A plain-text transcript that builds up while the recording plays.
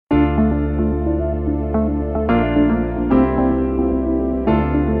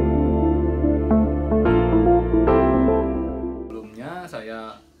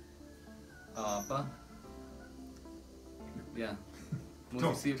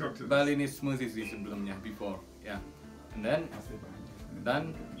jadi Balinese musisi sebelumnya before ya. Dan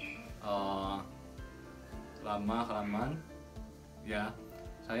lama kelamaan ya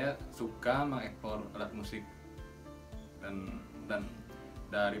saya suka mengekspor alat musik dan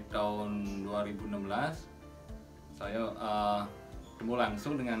dari tahun 2016 saya ketemu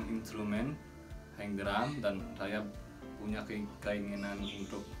langsung dengan instrumen hangdrum dan saya punya keinginan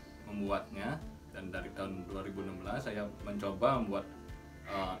untuk membuatnya, dan dari tahun 2016 saya mencoba membuat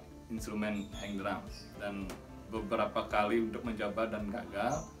instrumen hangdrum dan beberapa kali untuk mencoba dan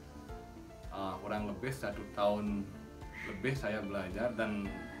gagal. Kurang lebih 1 tahun lebih saya belajar dan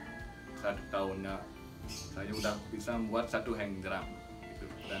 1 tahunnya saya udah bisa membuat satu hangdrum gitu,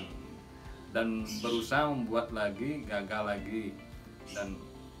 dan berusaha membuat lagi, gagal lagi, dan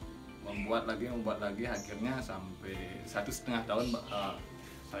membuat lagi akhirnya sampai 1,5 tahun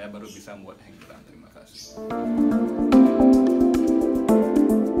saya baru bisa membuat hangdrum. Terima kasih.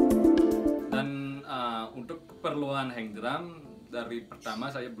 Dan untuk keperluan hangdrum dari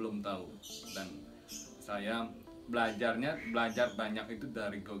pertama saya belum tahu, dan saya belajar banyak itu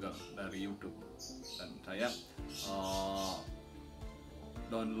dari Google, dari YouTube, dan saya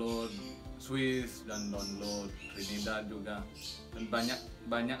download Swiss dan download Trinidad juga, dan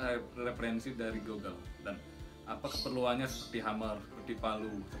banyak referensi dari Google, dan apa keperluannya seperti hammer, seperti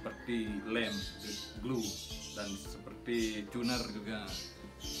palu, seperti lem, glue, dan seperti tuner juga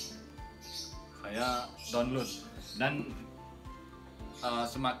saya download. Dan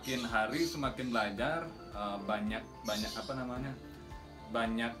semakin hari semakin belajar, banyak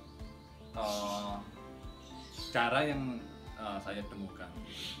cara yang saya temukan.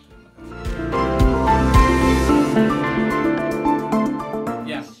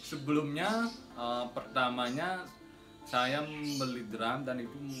 Ya, sebelumnya pertamanya saya membeli drum dan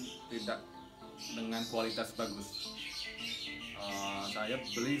itu tidak dengan kualitas bagus. Saya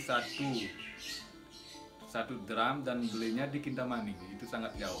beli satu drum dan belinya di Kintamani, itu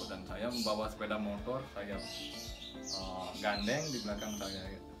sangat jauh, dan saya membawa sepeda motor, saya gandeng di belakang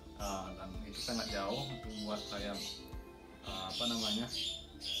saya, dan itu sangat jauh, itu buat saya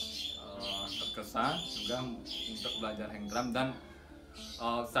terkesan juga untuk belajar hangdrum. Dan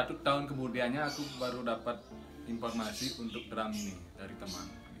 1 tahun kemudiannya aku baru dapat informasi untuk drum ini dari teman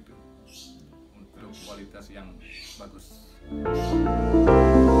gitu, untuk kualitas yang bagus.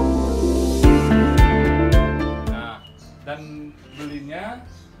 Dan belinya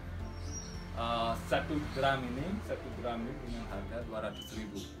satu drum ini dengan harga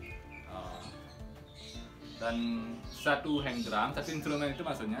 200.000. Dan satu hangdrum, satu instrumen itu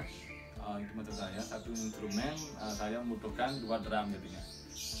maksudnya, itu maksud saya, satu instrumen saya membutuhkan 2 drum jadinya.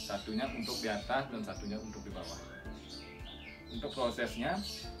 Satunya untuk di atas dan satunya untuk di bawah. Untuk prosesnya,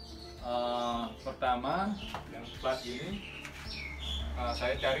 pertama yang flat ini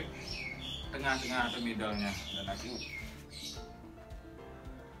saya cari tengah-tengah atau middle-nya, dan aku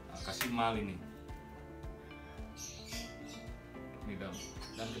kasih mal ini middle,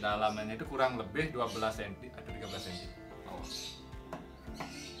 dan kedalamannya itu kurang lebih 12 cm atau 13 cm.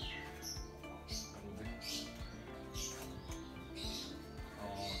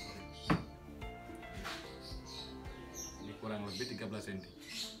 Ini kurang lebih 13 cm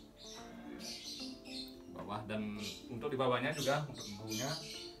bawah, dan untuk di bawahnya juga untuk bukunya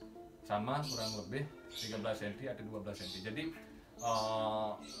sama, kurang lebih 13 cm atau 12 cm. Jadi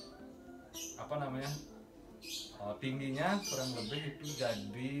tingginya kurang lebih itu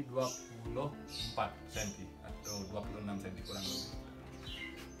jadi 24 cm atau 26 cm kurang lebih,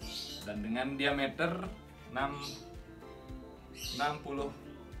 dan dengan diameter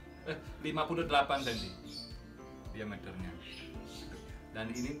 58 cm diameternya. Dan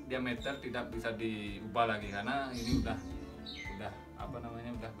ini diameter tidak bisa diubah lagi karena ini udah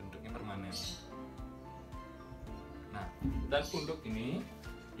bentuknya permanen. Nah, dan untuk ini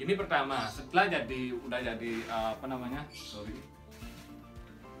pertama setelah udah jadi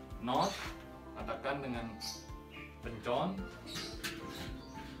not, katakan dengan pencon.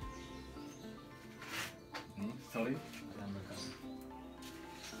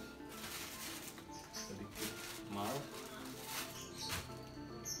 Sedikit mal.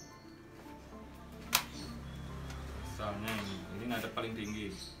 Misalnya ini nada paling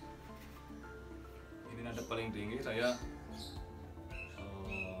tinggi. Ini nada paling tinggi, saya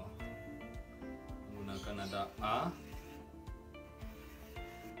menggunakan nada A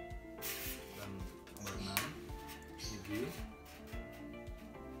dan nomor 6 G.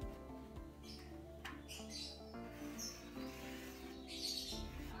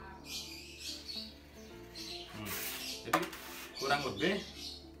 Jadi kurang lebih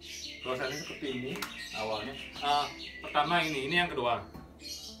prosesnya seperti ini awalnya. Pertama ini yang kedua.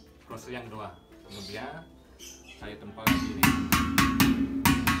 proses yang kedua. Kemudian saya tempa lagi ini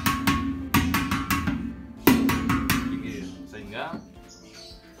pinggir sehingga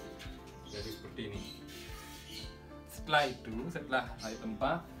jadi seperti ini. Setelah itu, setelah saya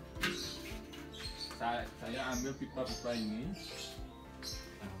tempa, saya ambil pipa-pipa ini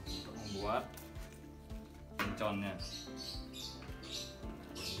untuk membuat penconnya.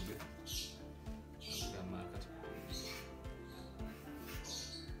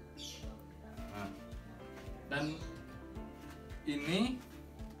 Dan ini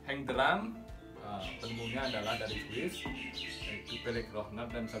hang drum penembungnya adalah dari Swiss, yaitu Felix Rohner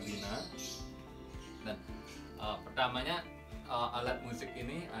dan Sabina. Dan pertamanya alat musik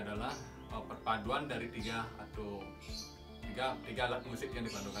ini adalah perpaduan dari tiga alat musik yang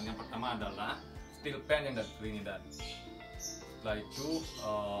dipadukan. Yang pertama adalah steel pan yang dari Trinidad. Setelah itu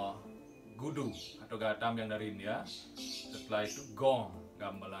gudu atau gatam yang dari India. Setelah itu gong,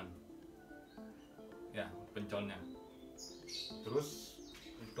 gamelan. Ya, penconnya. Terus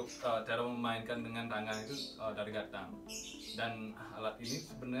untuk cara memainkan dengan tangan itu dari gatam. Dan alat ini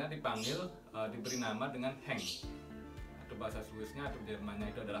sebenarnya dipanggil diberi nama dengan hang, atau bahasa Swissnya atau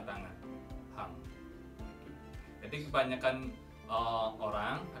Jermannya itu adalah tangan, hang. Jadi kebanyakan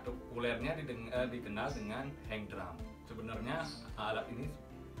orang atau populernya dikenal dengan hang drum. Sebenarnya alat ini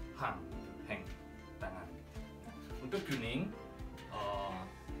hang, tangan. Untuk tuning,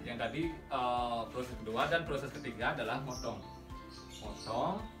 yang tadi proses kedua dan proses ketiga adalah motong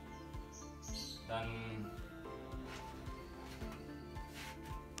dan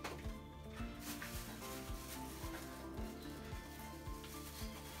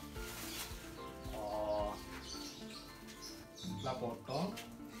setelah potong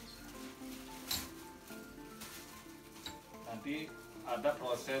nanti ada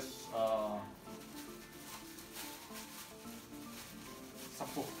proses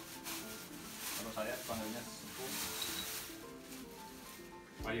sepuh. Kalau saya panggilnya sepuh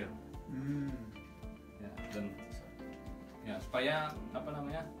fire. Ya, dan ya supaya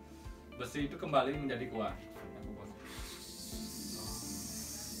besi itu kembali menjadi kuat.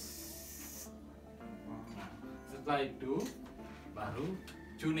 Nah, setelah itu baru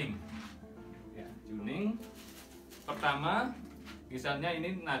tuning. Ya, tuning pertama misalnya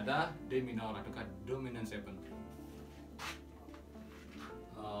ini nada D minor atau dominant 7.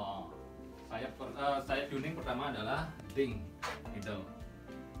 Saya tuning pertama adalah ding middle.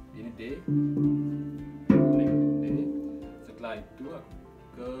 Ini D, D. Setelah itu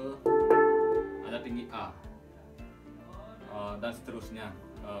ke ada tinggi A, dan seterusnya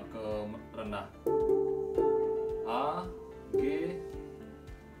ke rendah A, G,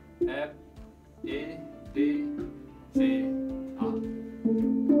 F, E, D, C, A.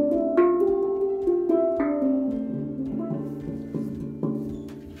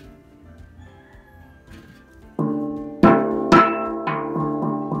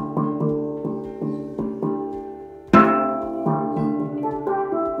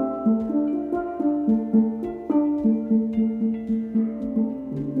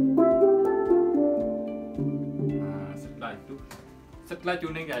 Setelah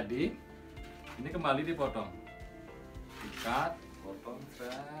tuning jadi, ini kembali dipotong, ikat, potong,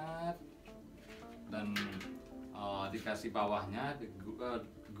 set, dan dikasih bawahnya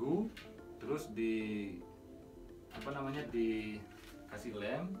gu, terus dikasih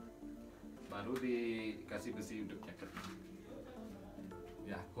lem, baru dikasih besi untuk jaket.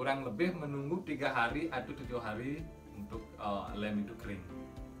 Ya, kurang lebih menunggu 3 hari atau 7 hari untuk lem itu kering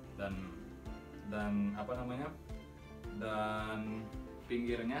dan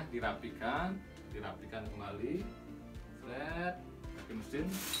pinggirnya dirapikan kembali, set, pakai mesin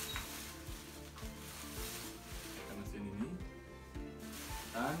ini,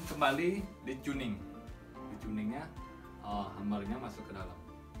 dan kembali dituningnya hammernya masuk ke dalam,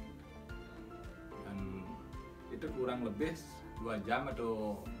 dan itu kurang lebih 2 jam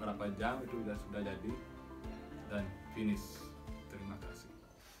atau berapa jam itu sudah jadi dan finish.